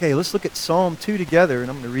Okay, let's look at Psalm 2 together, and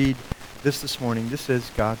I'm going to read this morning. This is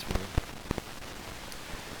God's Word.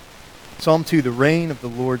 Psalm 2, the reign of the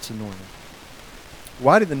Lord's anointed.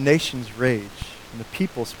 Why do the nations rage and the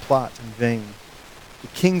peoples plot in vain? The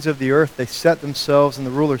kings of the earth, they set themselves, and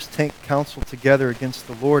the rulers take counsel together against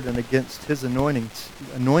the Lord and against his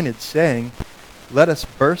anointed, saying, let us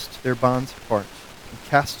burst their bonds apart and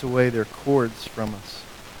cast away their cords from us.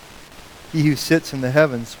 He who sits in the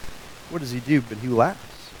heavens, what does he do? But he laughs.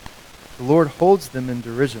 The Lord holds them in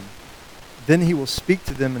derision. Then he will speak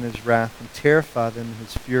to them in his wrath and terrify them in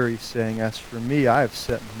his fury, saying, as for me, I have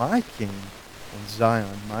set my king on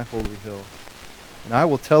Zion, my holy hill. And I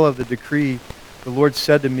will tell of the decree. The Lord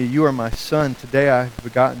said to me, you are my son. Today I have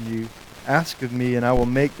begotten you. Ask of me, and I will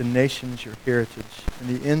make the nations your heritage, and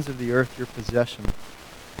the ends of the earth your possession.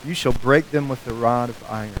 You shall break them with a rod of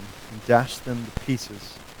iron, and dash them to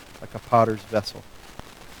pieces like a potter's vessel.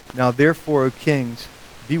 Now therefore, O kings,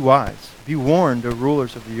 be wise. Be warned, O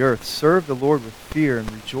rulers of the earth. Serve the Lord with fear and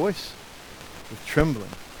rejoice with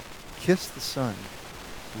trembling. Kiss the Son,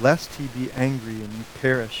 lest he be angry and you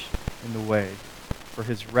perish in the way, for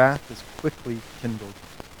his wrath is quickly kindled.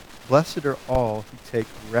 Blessed are all who take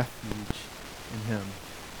refuge in him.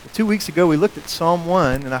 2 weeks ago, we looked at Psalm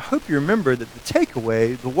 1, and I hope you remember that the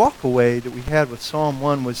takeaway, the walkaway that we had with Psalm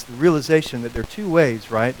 1 was the realization that there are two ways,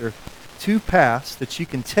 right? There are two paths that you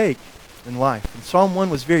can take in life. And Psalm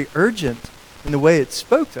 1 was very urgent in the way it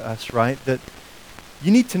spoke to us, right? That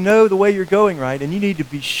you need to know the way you're going, right? And you need to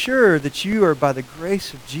be sure that you are, by the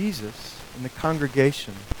grace of Jesus, in the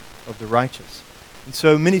congregation of the righteous. And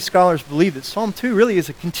so many scholars believe that Psalm 2 really is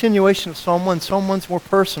a continuation of Psalm 1. Psalm 1's more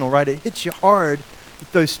personal, right? It hits you hard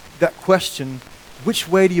with that question, which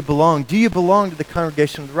way do you belong? Do you belong to the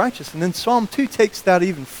congregation of the righteous? And then Psalm 2 takes that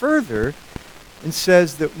even further and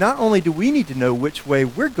says that not only do we need to know which way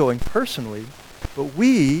we're going personally, but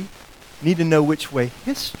we need to know which way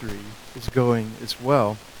history is going as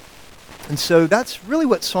well. And so that's really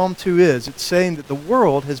what Psalm 2 is. It's saying that the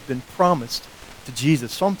world has been promised to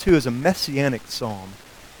Jesus. Psalm 2 is a messianic psalm.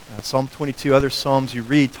 Psalm 22, other psalms you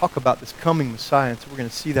read talk about this coming Messiah, and so we're going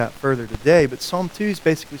to see that further today. But Psalm 2 is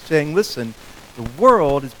basically saying, listen, the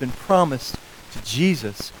world has been promised to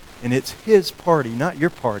Jesus, and it's his party, not your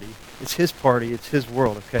party. It's his party, it's his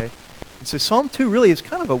world, okay? And so Psalm 2 really is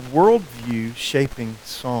kind of a worldview shaping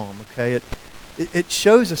psalm, okay? It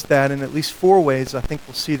shows us that in at least four ways I think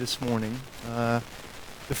we'll see this morning. The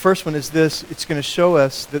first one is this. It's going to show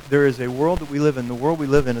us that there is a world that we live in. The world we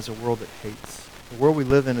live in is a world that hates. The world we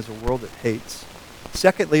live in is a world that hates.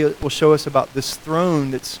 Secondly, it will show us about this throne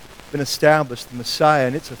that's been established, the Messiah,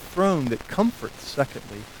 and it's a throne that comforts,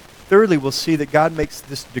 secondly. Thirdly, we'll see that God makes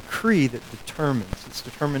this decree that determines. It's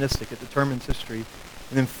deterministic. It determines history.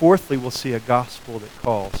 And then fourthly, we'll see a gospel that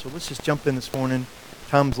calls. So let's just jump in this morning.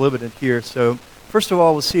 Time's limited here. So first of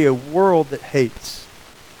all, we'll see a world that hates.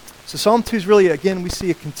 So Psalm 2 is really, again, we see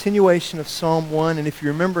a continuation of Psalm 1. And if you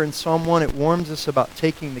remember in Psalm 1, it warns us about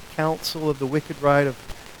taking the counsel of the wicked right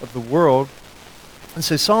of the world. And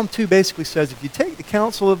so Psalm 2 basically says if you take the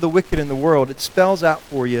counsel of the wicked in the world, it spells out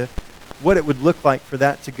for you what it would look like for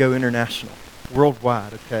that to go international,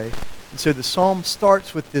 worldwide, okay? And so the psalm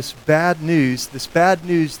starts with this bad news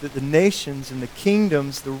that the nations and the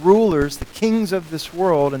kingdoms, the rulers, the kings of this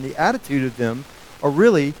world, and the attitude of them are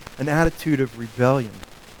really an attitude of rebellion.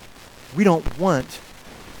 We don't want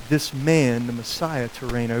this man, the Messiah, to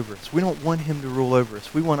reign over us. We don't want him to rule over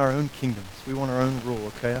us. We want our own kingdoms. We want our own rule,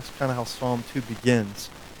 okay? That's kind of how Psalm 2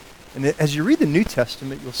 begins. And as you read the New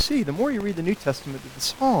Testament, you'll see, the more you read the New Testament, that the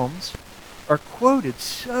Psalms are quoted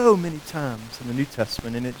so many times in the New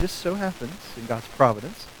Testament, and it just so happens, in God's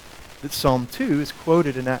providence, that Psalm 2 is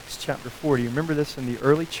quoted in Acts chapter 4. Do you remember this in the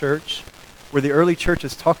early church, where the early church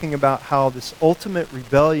is talking about how this ultimate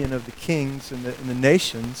rebellion of the kings and the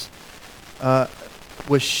nations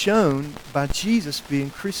was shown by Jesus being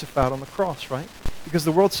crucified on the cross, right? Because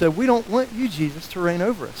the world said, we don't want you, Jesus, to reign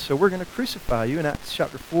over us, so we're going to crucify you. And Acts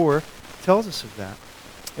chapter 4 tells us of that.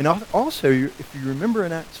 And also, if you remember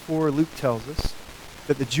in Acts 4, Luke tells us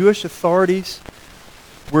that the Jewish authorities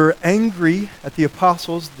were angry at the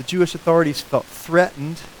apostles. The Jewish authorities felt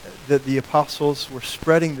threatened that the apostles were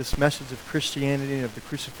spreading this message of Christianity and of the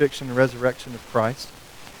crucifixion and resurrection of Christ.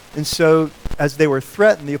 And so, as they were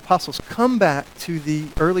threatened, the apostles come back to the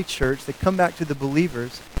early church, they come back to the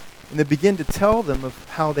believers, and they begin to tell them of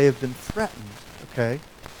how they have been threatened, okay?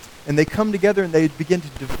 And they come together and they begin to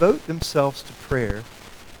devote themselves to prayer.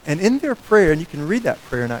 And in their prayer, and you can read that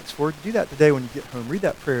prayer in Acts 4, do that today when you get home, read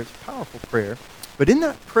that prayer, it's a powerful prayer. But in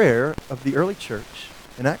that prayer of the early church,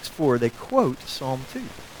 in Acts 4, they quote Psalm 2,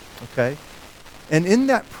 okay? And in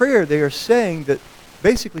that prayer, they are saying that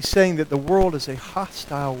basically saying that the world is a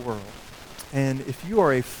hostile world. And if you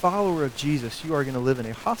are a follower of Jesus, you are going to live in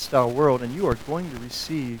a hostile world, and you are going to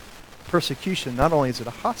receive persecution. Not only is it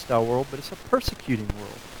a hostile world, but it's a persecuting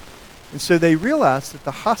world. And so they realized that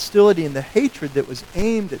the hostility and the hatred that was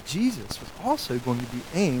aimed at Jesus was also going to be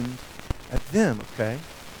aimed at them, okay?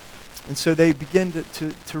 And so they begin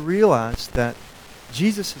to realize that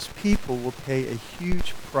Jesus' people will pay a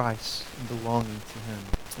huge price in belonging to him.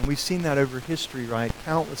 And we've seen that over history, right?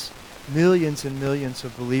 Countless millions and millions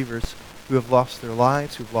of believers who have lost their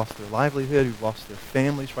lives, who've lost their livelihood, who've lost their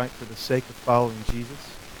families, right, for the sake of following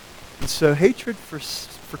Jesus. And so hatred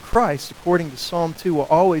for Christ, according to Psalm 2, will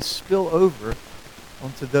always spill over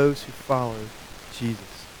onto those who follow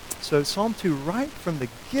Jesus. So Psalm 2, right from the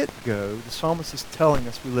get-go, the psalmist is telling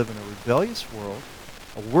us we live in a rebellious world,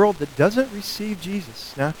 a world that doesn't receive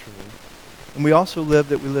Jesus naturally. And we also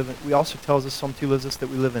tells us, Psalm 2 tells us that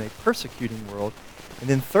we live in a persecuting world. And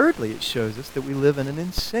then thirdly, it shows us that we live in an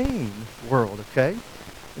insane world, okay?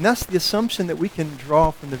 And that's the assumption that we can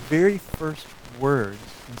draw from the very first words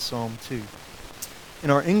in Psalm 2. In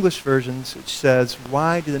our English versions, it says,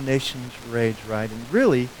 why do the nations rage, right? And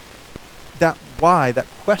really, that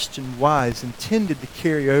question why, is intended to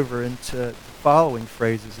carry over into the following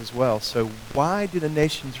phrases as well. So why do the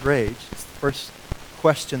nations rage? It's the first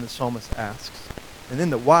question the psalmist asks. And then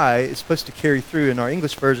the why is supposed to carry through. In our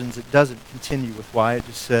English versions, it doesn't continue with why. It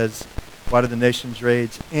just says, why do the nations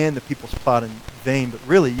rage and the peoples plot in vain? But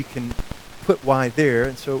really, you can put why there.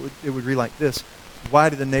 And so it would read like this. Why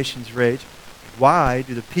do the nations rage? Why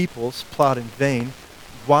do the peoples plot in vain?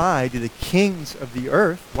 Why do the kings of the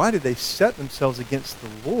earth, why do they set themselves against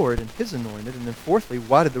the Lord and his anointed? And then fourthly,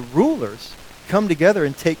 why do the rulers come together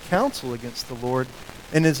and take counsel against the Lord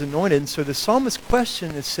and his anointed? And so the psalmist's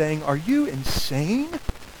question is saying, are you insane?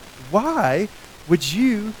 Why would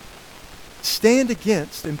you stand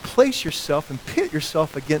against and place yourself and pit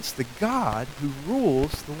yourself against the God who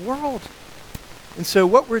rules the world? And so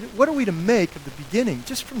what are we to make of the beginning,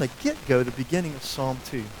 just from the get-go, the beginning of Psalm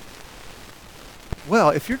 2? Well,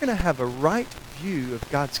 if you're going to have a right view of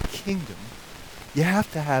God's kingdom, you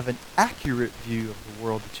have to have an accurate view of the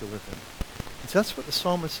world that you live in. And so that's what the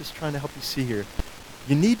psalmist is trying to help you see here.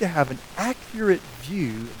 You need to have an accurate view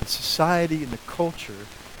of the society and the culture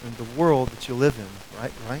and the world that you live in,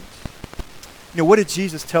 right? You know, what did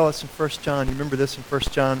Jesus tell us in 1 John? You remember this in 1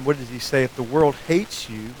 John? What does he say? If the world hates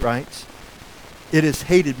you, right, it has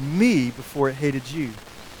hated me before it hated you.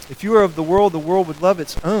 If you are of the world would love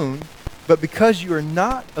its own. But because you are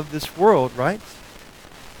not of this world, right?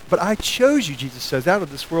 But I chose you, Jesus says, out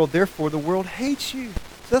of this world, therefore the world hates you.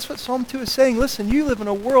 So that's what Psalm 2 is saying. Listen, you live in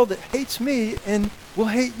a world that hates me and will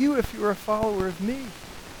hate you if you are a follower of me.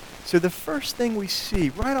 So the first thing we see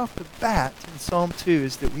right off the bat in Psalm 2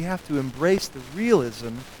 is that we have to embrace the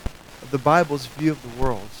realism of the Bible's view of the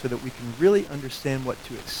world so that we can really understand what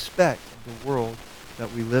to expect of the world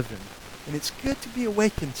that we live in. And it's good to be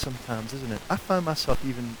awakened sometimes, isn't it? I find myself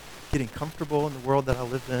even getting comfortable in the world that I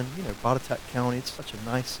live in. You know, Botetourt County, it's such a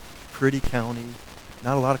nice, pretty county.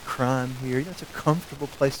 Not a lot of crime here. You know, it's a comfortable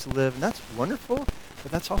place to live, and that's wonderful,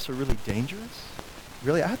 but that's also really dangerous.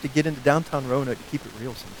 Really, I have to get into downtown Roanoke to keep it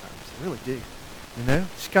real sometimes. I really do. You know,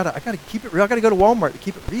 I gotta keep it real. I gotta go to Walmart to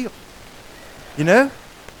keep it real. You know?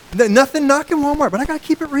 Nothing knocking Walmart, but I gotta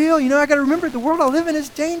keep it real. You know, I gotta remember the world I live in is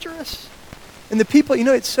dangerous. And the people, you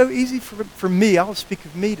know, it's so easy for me, I'll speak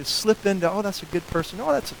of me, to slip into, oh, that's a good person.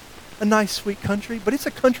 Oh, that's a nice, sweet country, but it's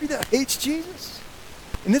a country that hates Jesus.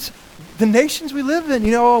 And it's the nations we live in.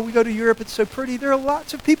 You know, oh, we go to Europe, it's so pretty. There are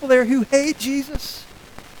lots of people there who hate Jesus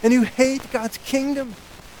and who hate God's kingdom.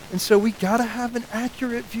 And so we got to have an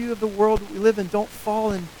accurate view of the world that we live in. Don't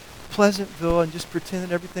fall in Pleasantville and just pretend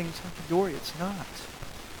that everything is hunky-dory. It's not.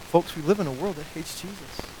 Folks, we live in a world that hates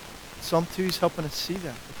Jesus. Psalm 2 is helping us see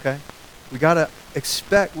that, okay? We got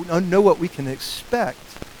to know what we can expect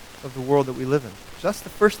of the world that we live in. So that's the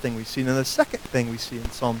first thing we see. Now the second thing we see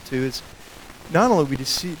in Psalm 2 is not only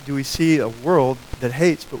do we see a world that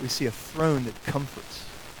hates, but we see a throne that comforts.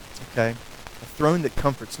 Okay? A throne that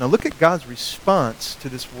comforts. Now look at God's response to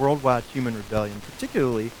this worldwide human rebellion.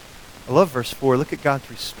 Particularly, I love verse 4. Look at God's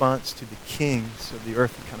response to the kings of the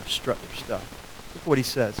earth who kind of strut their stuff. Look at what he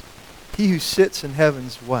says. He who sits in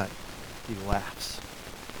heaven's what? He laughs.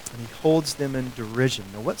 And he holds them in derision.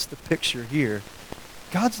 Now what's the picture here?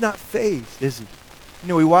 God's not fazed, is he? You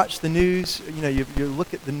know, we watch the news, you know, you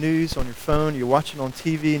look at the news on your phone, you're watching on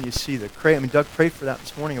TV, and you see Doug prayed for that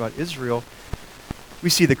this morning about Israel. We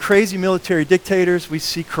see the crazy military dictators. We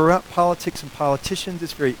see corrupt politics and politicians.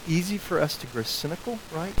 It's very easy for us to grow cynical,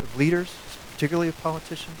 right, of leaders, particularly of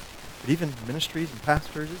politicians, but even ministries and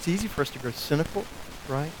pastors. It's easy for us to grow cynical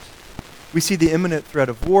right? We see the imminent threat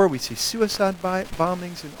of war. We see suicide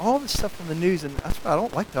bombings and all this stuff on the news. And that's why I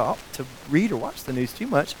don't like to read or watch the news too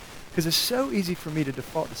much, because it's so easy for me to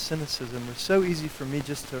default to cynicism. It's so easy for me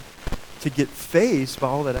just to get fazed by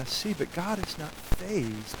all that I see. But God is not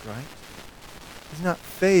fazed, right? He's not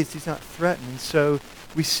fazed. He's not threatened. And so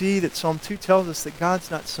we see that Psalm 2 tells us that God's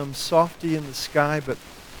not some softy in the sky, but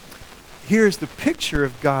here's the picture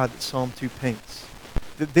of God that Psalm 2 paints.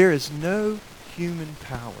 That there is no human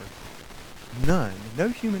power, no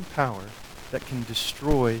human power that can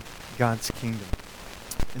destroy God's kingdom.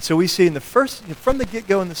 And so we see from the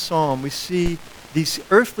get-go in the psalm, we see these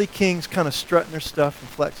earthly kings kind of strutting their stuff and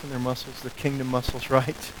flexing their muscles, their kingdom muscles,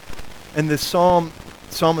 right? And the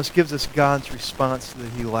psalmist gives us God's response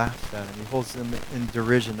that he laughs at them. He holds them in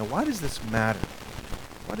derision. Now, why does this matter?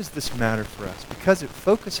 Why does this matter for us? Because it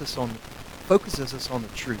focuses us on the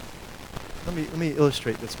truth. Let me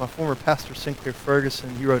illustrate this. My former pastor, Sinclair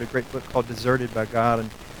Ferguson, he wrote a great book called Deserted by God, and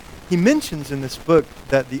he mentions in this book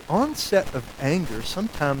that the onset of anger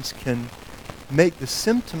sometimes can make the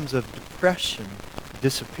symptoms of depression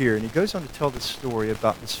disappear. And he goes on to tell this story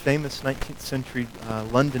about this famous 19th century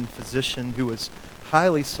London physician who was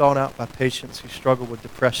highly sought out by patients who struggled with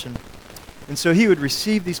depression. And so he would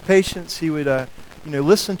receive these patients, he would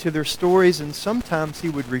listen to their stories, and sometimes he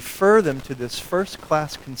would refer them to this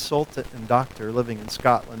first-class consultant and doctor living in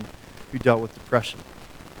Scotland who dealt with depression.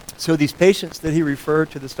 So these patients that he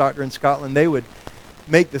referred to this doctor in Scotland, they would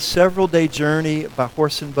make the several-day journey by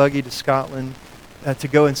horse and buggy to Scotland to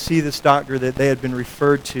go and see this doctor that they had been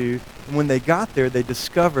referred to. And when they got there, they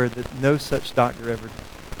discovered that no such doctor ever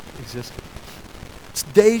existed. It's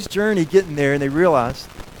a day's journey getting there, and they realized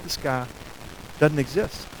this guy doesn't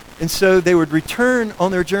exist. And so they would return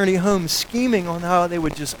on their journey home scheming on how they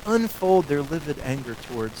would just unfold their livid anger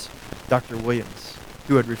towards Dr. Williams,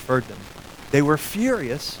 who had referred them. They were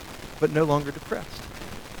furious, but no longer depressed.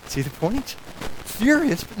 See the point?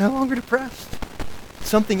 Furious, but no longer depressed.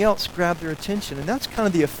 Something else grabbed their attention, and that's kind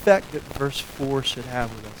of the effect that verse 4 should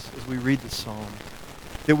have with us as we read the psalm.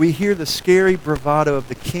 That we hear the scary bravado of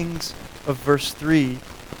the kings of verse 3,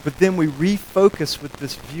 but then we refocus with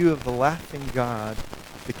this view of the laughing God,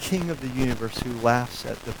 the King of the universe, who laughs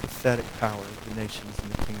at the pathetic power of the nations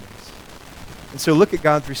and the kingdoms. And so look at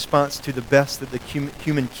God's response to the best that the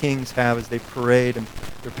human kings have as they parade and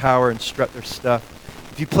their power and strut their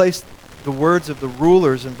stuff. If you place the words of the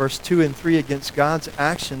rulers in verse 2 and 3 against God's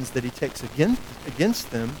actions that he takes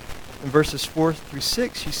against them in verses 4 through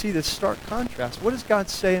 6, you see this stark contrast. What does God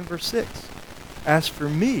say in verse 6? As for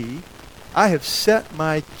me, I have set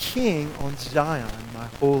my king on Zion, my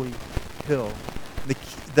holy hill.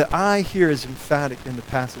 The I here is emphatic in the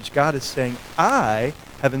passage. God is saying, I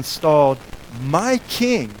have installed my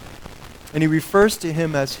king. And he refers to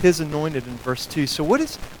him as his anointed in verse 2. So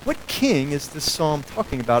what king is this psalm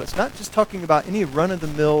talking about? It's not just talking about any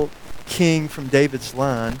run-of-the-mill king from David's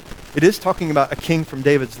line. It is talking about a king from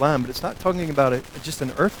David's line, but it's not talking about just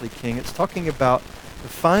an earthly king. It's talking about the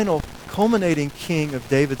final culminating king of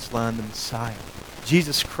David's line, the Messiah,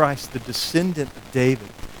 Jesus Christ, the descendant of David.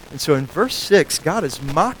 And so in verse 6, God is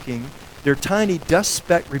mocking their tiny dust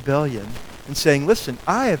speck rebellion and saying, listen,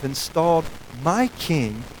 I have installed my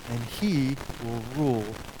king, and he will rule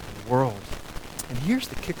the world. And here's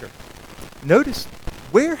the kicker. Notice,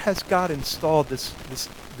 where has God installed this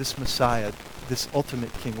Messiah, this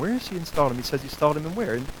ultimate king? Where has he installed him? He says he installed him in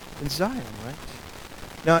where? In Zion, right?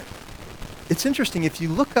 Now, it's interesting, if you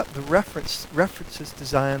look up the references to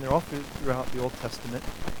Zion, they're all throughout the Old Testament.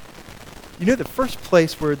 You know, the first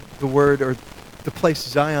place where the word or the place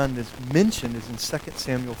Zion is mentioned is in 2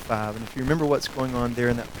 Samuel 5. And if you remember what's going on there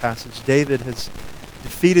in that passage, David has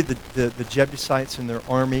defeated the Jebusites in their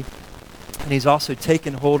army, and he's also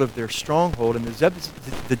taken hold of their stronghold. And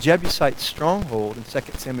the Jebusite stronghold in 2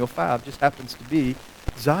 Samuel 5 just happens to be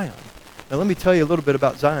Zion. Now let me tell you a little bit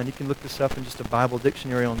about Zion. You can look this up in just a Bible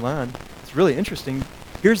dictionary online. It's really interesting.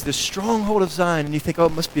 Here's the stronghold of Zion, and you think, oh,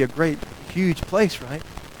 it must be a great, huge place, right?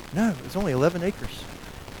 No, it was only 11 acres.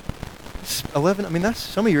 11, I mean, that's,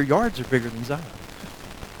 some of your yards are bigger than Zion.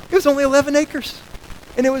 It was only 11 acres.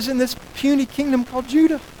 And it was in this puny kingdom called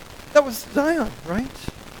Judah. That was Zion, right?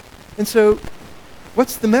 And so,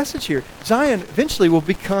 what's the message here? Zion eventually will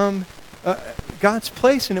become God's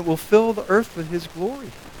place, and it will fill the earth with his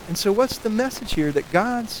glory. And so what's the message here? That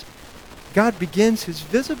God begins his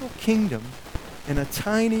visible kingdom in a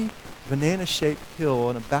tiny banana-shaped hill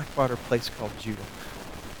in a backwater place called Judah.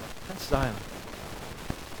 That's Zion.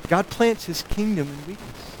 God plants his kingdom in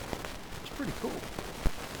weakness. It's pretty cool.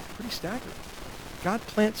 Pretty staggering. God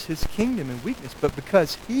plants his kingdom in weakness, but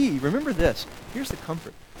because he, remember this, here's the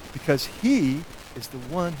comfort, because he is the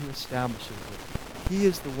one who establishes it. He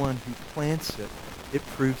is the one who plants it. It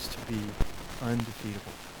proves to be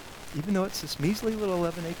undefeatable. Even though it's this measly little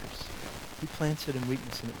 11 acres, he plants it in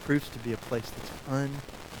weakness, and it proves to be a place that's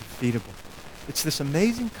undefeatable. It's this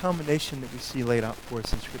amazing combination that we see laid out for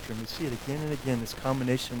us in Scripture, and we see it again and again, this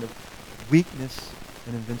combination of weakness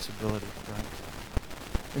and invincibility, right?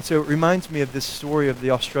 And so it reminds me of this story of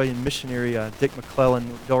the Australian missionary Dick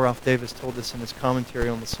McClellan. Bill Ralph Davis told this in his commentary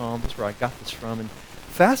on the Psalms. That's where I got this from. And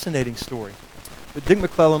fascinating story. But Dick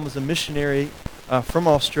McClellan was a missionary from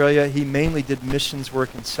Australia. He mainly did missions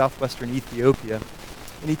work in southwestern Ethiopia.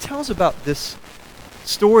 And he tells about this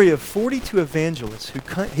story of 42 evangelists who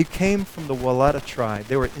came from the Walata tribe.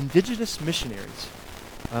 They were indigenous missionaries.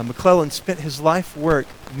 McClellan spent his life work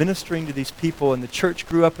ministering to these people, and the church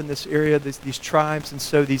grew up in this area, these tribes, and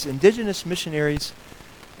so these indigenous missionaries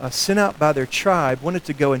sent out by their tribe wanted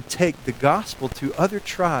to go and take the gospel to other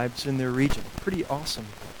tribes in their region. Pretty awesome.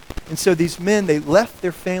 And so these men, they left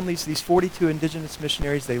their families, these 42 indigenous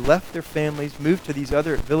missionaries, they left their families, moved to these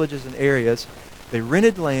other villages and areas. They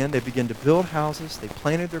rented land, they began to build houses, they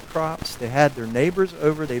planted their crops, they had their neighbors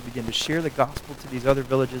over, they began to share the gospel to these other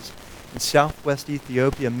villages. In southwest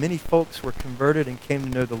Ethiopia, many folks were converted and came to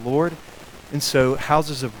know the Lord. And so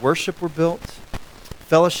houses of worship were built.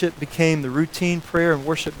 Fellowship became the routine. Prayer and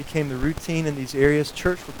worship became the routine in these areas.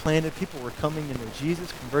 Church were planted. People were coming to know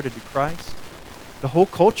Jesus, converted to Christ. The whole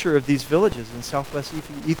culture of these villages in southwest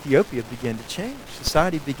Ethiopia began to change.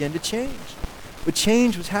 Society began to change. But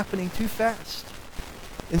change was happening too fast.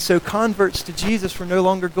 And so converts to Jesus were no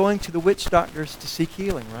longer going to the witch doctors to seek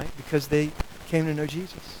healing, right? Because they came to know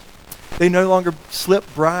Jesus. They no longer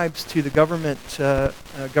slipped bribes to the government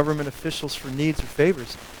officials for needs or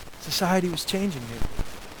favors. Society was changing here.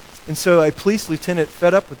 And so a police lieutenant,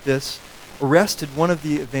 fed up with this, arrested one of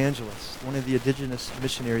the evangelists, one of the indigenous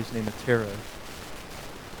missionaries named Otero.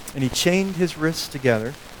 And he chained his wrists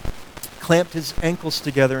together, clamped his ankles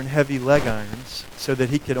together in heavy leg irons so that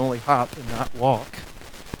he could only hop and not walk.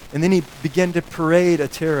 And then he began to parade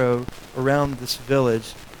Otero around this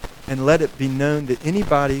village and let it be known that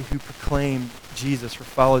anybody who proclaimed Jesus or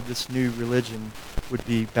followed this new religion would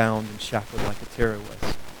be bound and shackled like Otero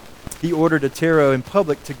was. He ordered Otero in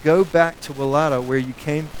public to go back to Walata, where you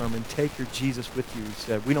came from, and take your Jesus with you. He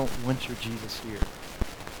said, "We don't want your Jesus here."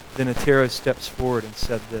 Then Otero steps forward and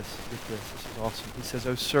said this. Get this. This is awesome. He says,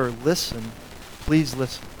 "Oh, sir, listen. Please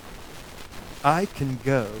listen. I can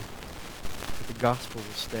go, but the gospel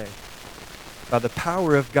will stay. By the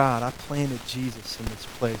power of God, I planted Jesus in this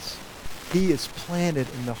place. He is planted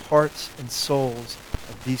in the hearts and souls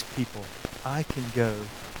of these people. I can go,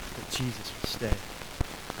 but Jesus will stay.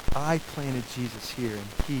 I planted Jesus here, and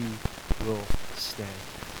he will stay."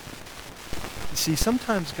 You see,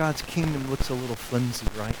 sometimes God's kingdom looks a little flimsy,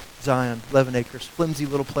 right? Zion, 11 acres, flimsy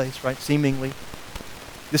little place, right? Seemingly.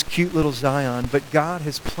 This cute little Zion, but God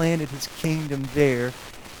has planted his kingdom there,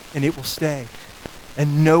 and it will stay.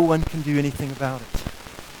 And no one can do anything about it.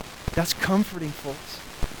 That's comforting, folks.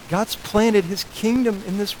 God's planted his kingdom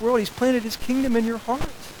in this world. He's planted his kingdom in your heart.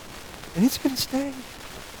 And it's going to stay.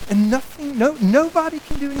 And nobody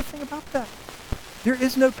can do anything about that. There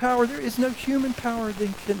is no power, there is no human power that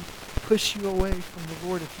can push you away from the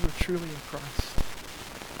Lord if you are truly in Christ.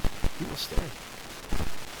 He will stay.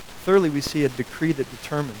 Thirdly, we see a decree that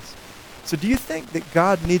determines. So do you think that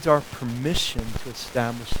God needs our permission to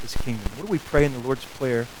establish his kingdom? What do we pray in the Lord's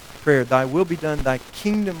Prayer? Thy will be done, thy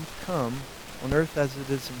kingdom come on earth as it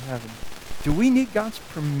is in heaven. Do we need God's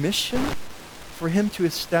permission for him to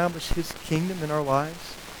establish his kingdom in our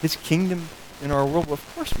lives? His kingdom in our world? Well,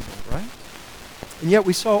 of course we do, right? And yet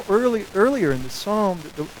we saw earlier in the psalm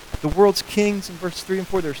that the world's kings in verses 3 and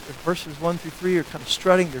 4, verses 1 through 3 are kind of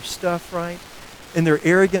strutting their stuff, right? In their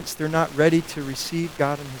arrogance, they're not ready to receive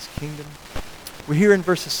God and his kingdom. We're here in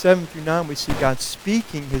verses 7 through 9, we see God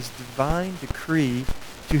speaking his divine decree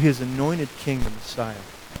to his anointed king, the Messiah.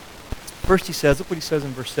 First he says, look what he says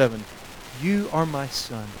in verse 7. "You are my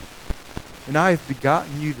son, and I have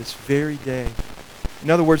begotten you this very day." In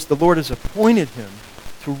other words, the Lord has appointed him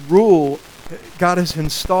to rule. God has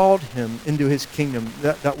installed him into his kingdom.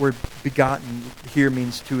 That word begotten here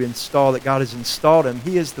means to install, that God has installed him.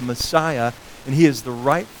 He is the Messiah, and he is the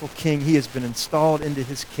rightful king. He has been installed into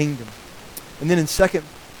his kingdom. And then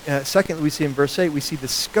secondly, we see in verse 8, we see the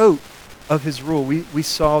scope of his rule. We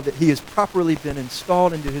saw that he has properly been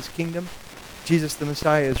installed into his kingdom. Jesus the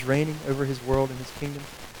Messiah is reigning over his world and his kingdom.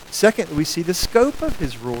 Secondly, we see the scope of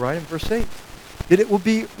his rule, right, in verse 8. That it will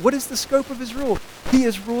be, what is the scope of his rule? He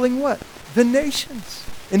is ruling what? The nations.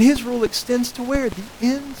 And his rule extends to where? The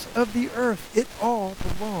ends of the earth. It all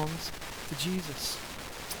belongs to Jesus.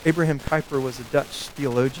 Abraham Kuyper was a Dutch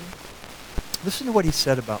theologian. Listen to what he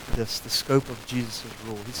said about this, the scope of Jesus'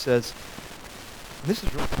 rule. He says, and this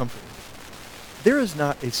is real comforting, there is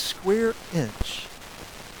not a square inch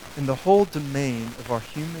in the whole domain of our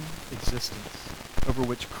human existence over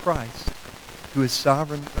which Christ, who is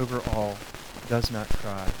sovereign over all, does not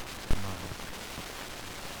cry, mine.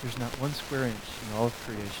 There's not one square inch in all of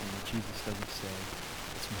creation where Jesus doesn't say,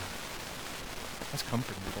 it's mine. That's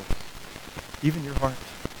comforting, folks. Even your heart,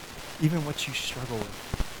 even what you struggle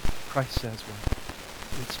with, Christ says, well,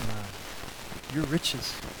 it's mine. Your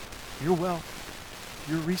riches, your wealth,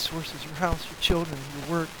 your resources, your house, your children,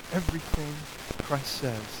 your work, everything, Christ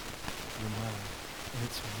says, you're mine. And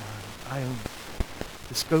it's mine. I own it.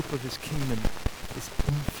 The scope of his kingdom is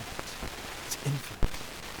infinite. It's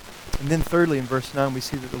infinite. And then thirdly, in verse 9, we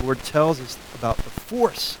see that the Lord tells us about the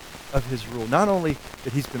force of his rule. Not only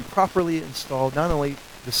that he's been properly installed, not only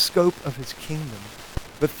the scope of his kingdom,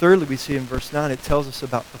 but thirdly, we see in verse 9, it tells us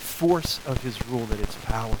about the force of his rule, that it's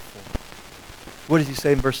powerful. What does he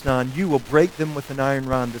say in verse 9? You will break them with an iron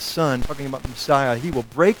rod. The Son, talking about the Messiah, he will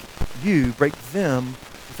break them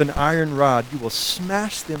with an iron rod. You will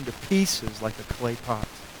smash them to pieces like a clay pot.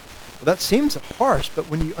 Well, that seems harsh, but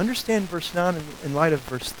when you understand verse 9 in light of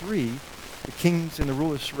verse 3, the kings and the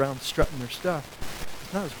rulers surround strutting their stuff,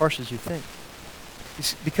 it's not as harsh as you think.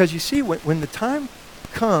 Because you see, when the time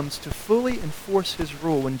comes to fully enforce his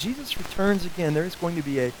rule, when Jesus returns again, there is going to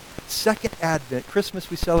be a second advent. Christmas,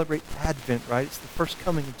 we celebrate Advent, right? It's the first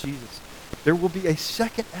coming of Jesus. There will be a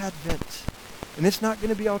second advent. And it's not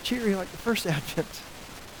going to be all cheery like the first advent.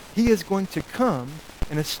 He is going to come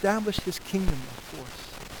and establish his kingdom by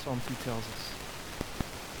force, Psalm 2 tells us.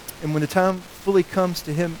 And when the time fully comes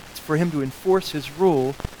to him, for him to enforce his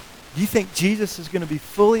rule, do you think Jesus is going to be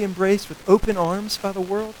fully embraced with open arms by the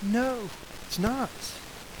world? No, it's not.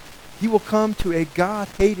 He will come to a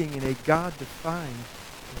God-hating and a God-defying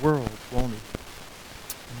world, won't he?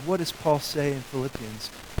 And what does Paul say in Philippians?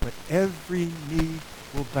 When every knee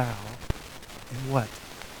will bow, and what?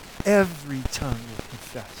 Every tongue will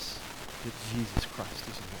confess that Jesus Christ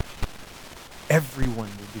is Lord. Everyone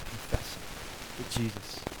will be confessing that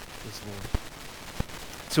Jesus is Lord.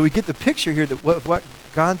 So we get the picture here that what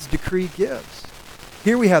God's decree gives.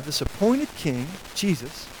 Here we have this appointed king,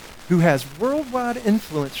 Jesus, who has worldwide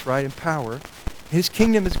influence, right, and power. His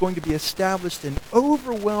kingdom is going to be established in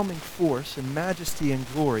overwhelming force and majesty and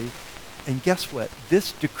glory. And guess what?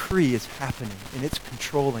 This decree is happening, and it's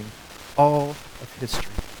controlling all of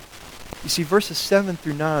history. You see, verses 7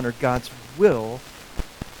 through 9 are God's will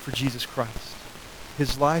for Jesus Christ.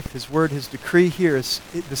 His life, his word, his decree here is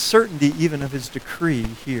the certainty even of his decree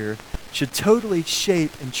here should totally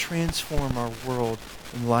shape and transform our world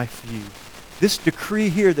and life view. This decree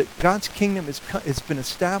here that God's kingdom has been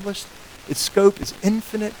established, its scope is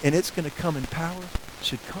infinite, and it's going to come in power,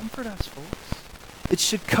 should comfort us, folks. It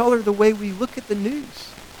should color the way we look at the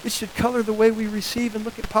news. It should color the way we receive and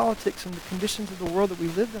look at politics and the conditions of the world that we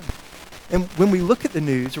live in. And when we look at the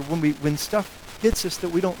news, or when stuff hits us that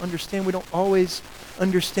we don't understand, we don't always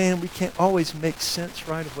understand, we can't always make sense,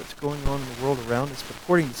 right, of what's going on in the world around us. But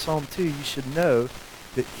according to Psalm 2, you should know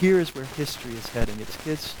that here is where history is heading. It's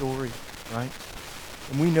his story, right?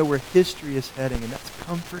 And we know where history is heading, and that's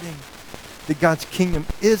comforting. That God's kingdom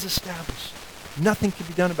is established. Nothing can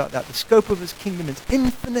be done about that. The scope of his kingdom is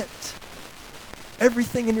infinite.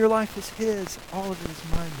 Everything in your life is his. All of it is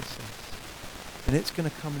mine, he says. And it's going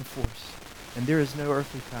to come in force. And there is no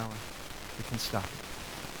earthly power that can stop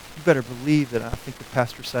it. You better believe that. I think that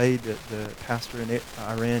Pastor Saeed, the pastor in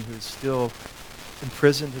Iran who is still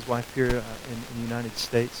imprisoned, his wife here in the United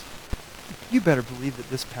States, you better believe that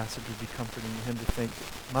this passage would be comforting to him to think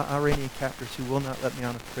that my Iranian captors who will not let me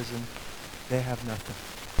out of prison, they have nothing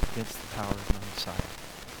against the power of my Messiah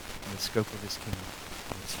and the scope of his kingdom.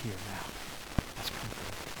 And it's here now. That's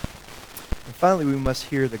comforting. And finally, we must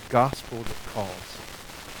hear the gospel that calls.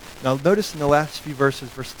 Now, notice in the last few verses,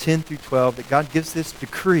 verse 10 through 12, that God gives this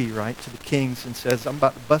decree, right, to the kings and says, I'm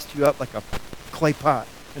about to bust you up like a clay pot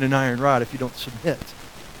and an iron rod if you don't submit.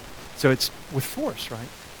 So it's with force, right?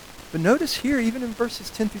 But notice here, even in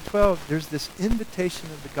verses 10 through 12, there's this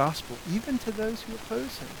invitation of the gospel, even to those who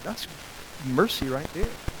oppose him. That's mercy right there.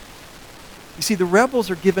 You see, the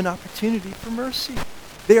rebels are given opportunity for mercy.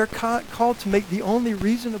 They are called to make the only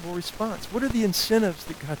reasonable response. What are the incentives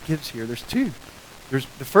that God gives here? There's two. The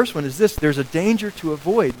first one is this. There's a danger to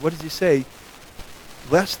avoid. What does he say?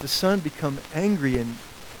 Lest the son become angry, and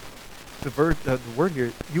the word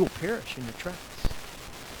here, you will perish in your tracks.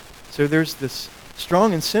 So there's this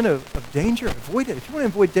strong incentive of danger. Avoid it. If you want to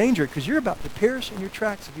avoid danger, because you're about to perish in your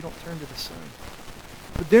tracks if you don't turn to the Son.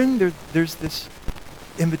 But then there's this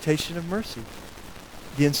invitation of mercy,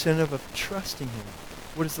 the incentive of trusting him.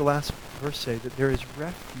 What does the last verse say? That there is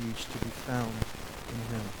refuge to be found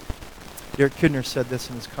in him. Derek Kidner said this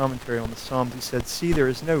in his commentary on the Psalms. He said, see, there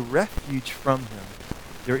is no refuge from him.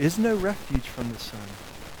 There is no refuge from the Son.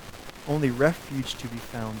 Only refuge to be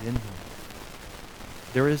found in him.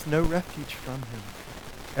 There is no refuge from him.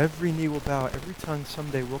 Every knee will bow. Every tongue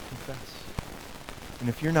someday will confess. And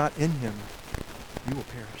if you're not in him, you will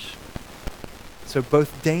perish. So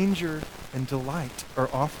both danger and delight are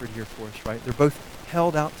offered here for us, right? They're both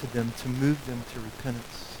held out to them to move them to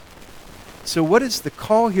repentance. So what is the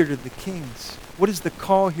call here to the kings? What is the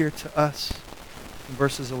call here to us in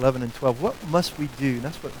verses 11 and 12? What must we do? And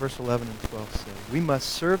that's what verse 11 and 12 say. We must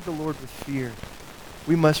serve the Lord with fear.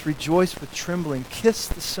 We must rejoice with trembling. Kiss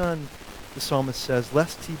the Son, the psalmist says,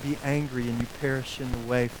 lest he be angry and you perish in the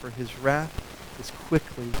way, for his wrath is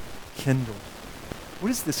quickly kindled. What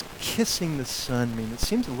does this kissing the Son mean? It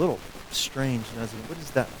seems a little strange, doesn't it? What does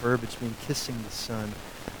that verbiage mean, kissing the Son?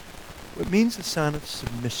 Well, it means a sign of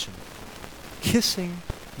submission. Kissing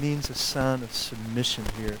means a sign of submission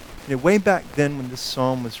here. You know, way back then when this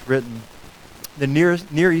psalm was written, the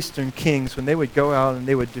Near Eastern kings, when they would go out and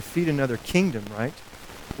they would defeat another kingdom, right?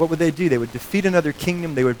 What would they do? They would defeat another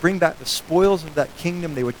kingdom. They would bring back the spoils of that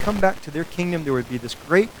kingdom. They would come back to their kingdom. There would be this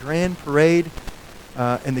great grand parade.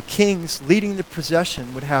 And the kings leading the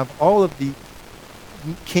procession would have all of the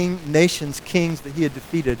nation's kings that he had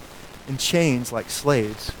defeated in chains like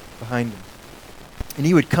slaves behind him. And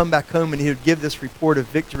he would come back home and he would give this report of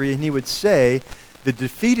victory, and he would say, the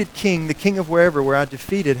defeated king, the king of wherever where I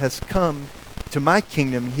defeated, has come to my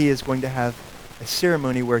kingdom, and he is going to have a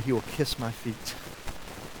ceremony where he will kiss my feet.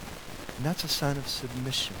 And that's a sign of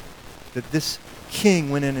submission, that this king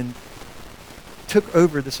went in and took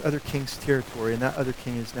over this other king's territory, and that other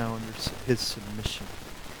king is now under his submission.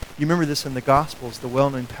 You remember this in the Gospels, the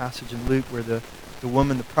well-known passage in Luke where the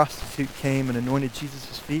woman, the prostitute, came and anointed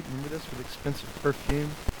Jesus' feet. Remember this, with expensive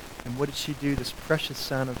perfume? And what did she do? This precious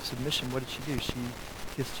sign of submission. What did she do? She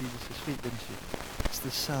kissed Jesus' feet, didn't she? It's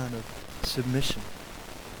the sign of submission.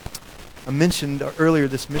 I mentioned earlier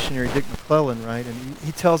this missionary, Dick McClellan, right? And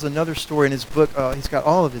he tells another story in his book. He's got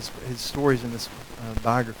all of his stories in this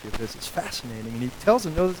biography of his. It's fascinating. And he tells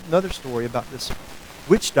another story about this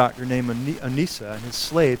witch doctor named Onissa and his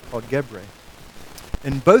slave called Gebre.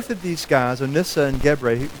 And both of these guys, Onissa and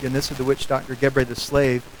Gebre, Onissa the witch doctor, Gebre the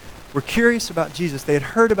slave, were curious about Jesus. They had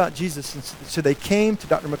heard about Jesus, and so they came to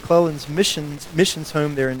Dr. McClellan's missions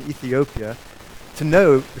home there in Ethiopia to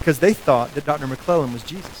know, because they thought that Dr. McClellan was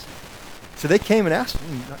Jesus. So they came and asked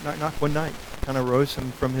him, knock one night, kind of rose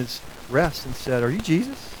him from his rest and said, are you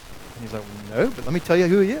Jesus? And he's like, well, no, but let me tell you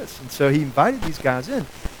who he is. And so he invited these guys in.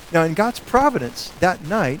 Now, in God's providence, that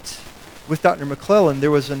night, with Dr. McClellan,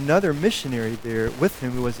 there was another missionary there with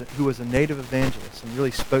him who was a native evangelist and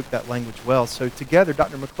really spoke that language well. So together,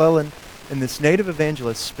 Dr. McClellan and this native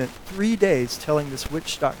evangelist spent 3 days telling this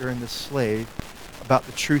witch doctor and this slave about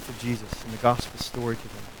the truth of Jesus and the gospel story to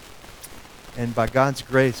them. And by God's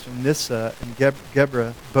grace, Onissa and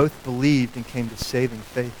Gebre both believed and came to saving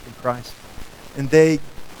faith in Christ. And they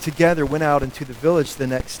together went out into the village the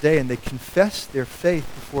next day, and they confessed their faith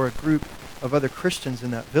before a group of other Christians in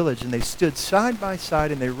that village. And they stood side by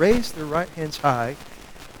side, and they raised their right hands high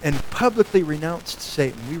and publicly renounced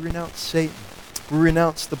Satan. We renounce Satan. We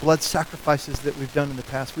renounce the blood sacrifices that we've done in the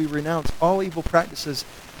past. We renounce all evil practices.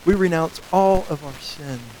 We renounce all of our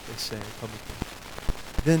sin, they say publicly.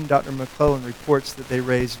 Then Dr. McClellan reports that they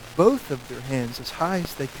raised both of their hands as high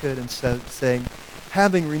as they could and saying,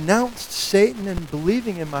 having renounced Satan and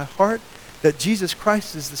believing in my heart that Jesus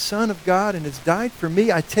Christ is the Son of God and has died for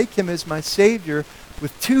me, I take him as my Savior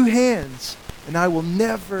with 2 hands, and I will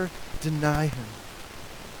never deny him.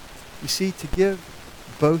 You see, to give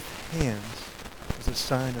both hands is a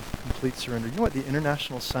sign of complete surrender. You know what the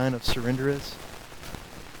international sign of surrender is?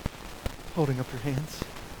 Holding up your hands.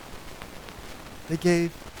 They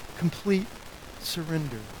gave complete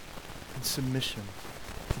surrender and submission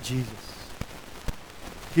to Jesus.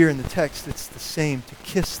 Here in the text, it's the same. To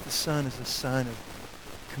kiss the Son is a sign of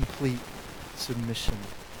complete submission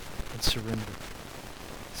and surrender.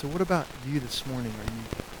 So what about you this morning? Are you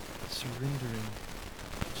surrendering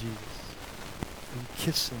to Jesus? Are you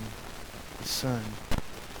kissing the Son?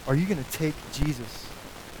 Are you going to take Jesus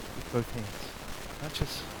with both hands? Not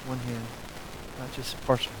just one hand, not just a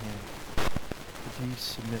partial hand. But do you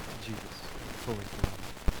submit to Jesus fully?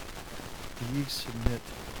 Do you submit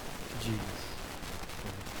to Jesus?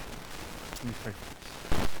 Let me pray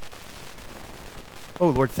for this. Oh,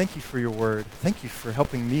 Lord, thank you for your word. Thank you for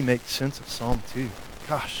helping me make sense of Psalm 2.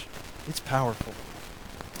 Gosh, it's powerful.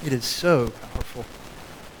 It is so powerful.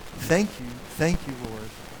 Thank you, Lord.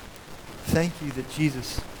 Thank you that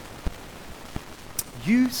Jesus,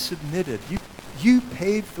 you submitted, you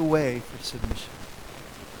paved the way for submission.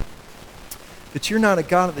 That you're not a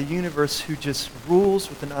God of the universe who just rules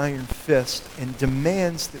with an iron fist and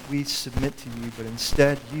demands that we submit to you, but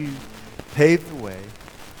instead you paved the way.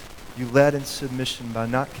 You led in submission by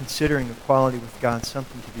not considering equality with God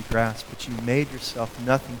something to be grasped, but you made yourself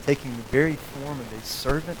nothing, taking the very form of a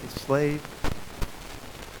servant, a slave.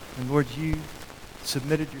 And Lord, you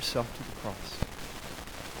submitted yourself to the cross.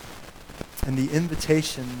 And the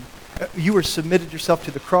invitation, you were submitted yourself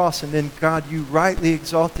to the cross, and then God, you rightly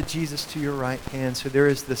exalted Jesus to your right hand. So there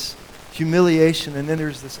is this humiliation, and then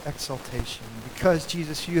there's this exaltation. Because,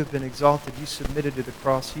 Jesus, you have been exalted, you submitted to the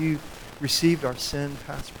cross, you received our sin,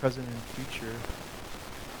 past, present, and future,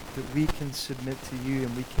 that we can submit to you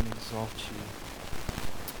and we can exalt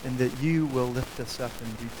you. And that you will lift us up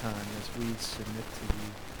in due time as we submit to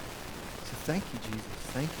you. So thank you, Jesus.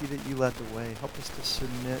 Thank you that you led the way. Help us to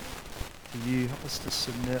submit to you. Help us to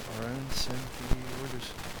submit our own sin to you. Lord,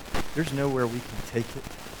 there's nowhere we can take it.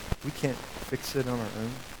 We can't fix it on our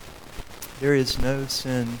own. There is no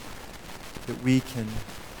sin that we can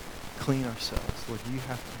clean ourselves. Lord, you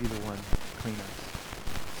have to be the one to clean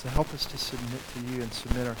us. So help us to submit to you and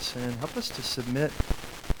submit our sin. Help us to submit,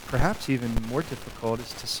 perhaps even more difficult,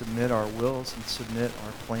 is to submit our wills and submit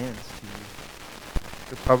our plans to you.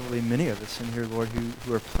 There are probably many of us in here, Lord,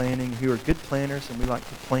 who are planning, who are good planners, and we like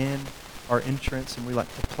to plan our entrance, and we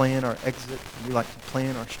like to plan our exit, and we like to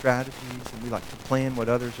plan our strategies, and we like to plan what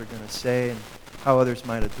others are going to say and how others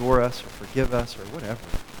might adore us or forgive us or whatever.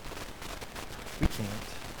 We can't.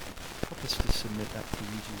 Help us to submit that to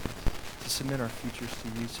you, Jesus. To submit our futures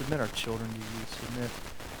to you, submit our children to you, submit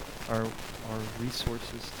our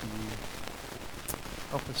resources to you.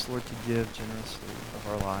 Help us, Lord, to give generously of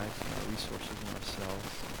our lives and our resources and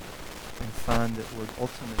ourselves, and find that, Lord,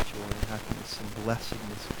 ultimate joy and happiness and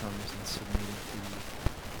blessedness comes in submitting to you.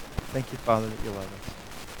 Thank you, Father, that you love us.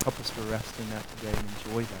 Help us to rest in that today and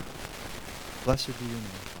enjoy that. Blessed be your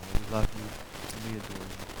name, Father. We love you and we adore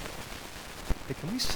you. Hey, can we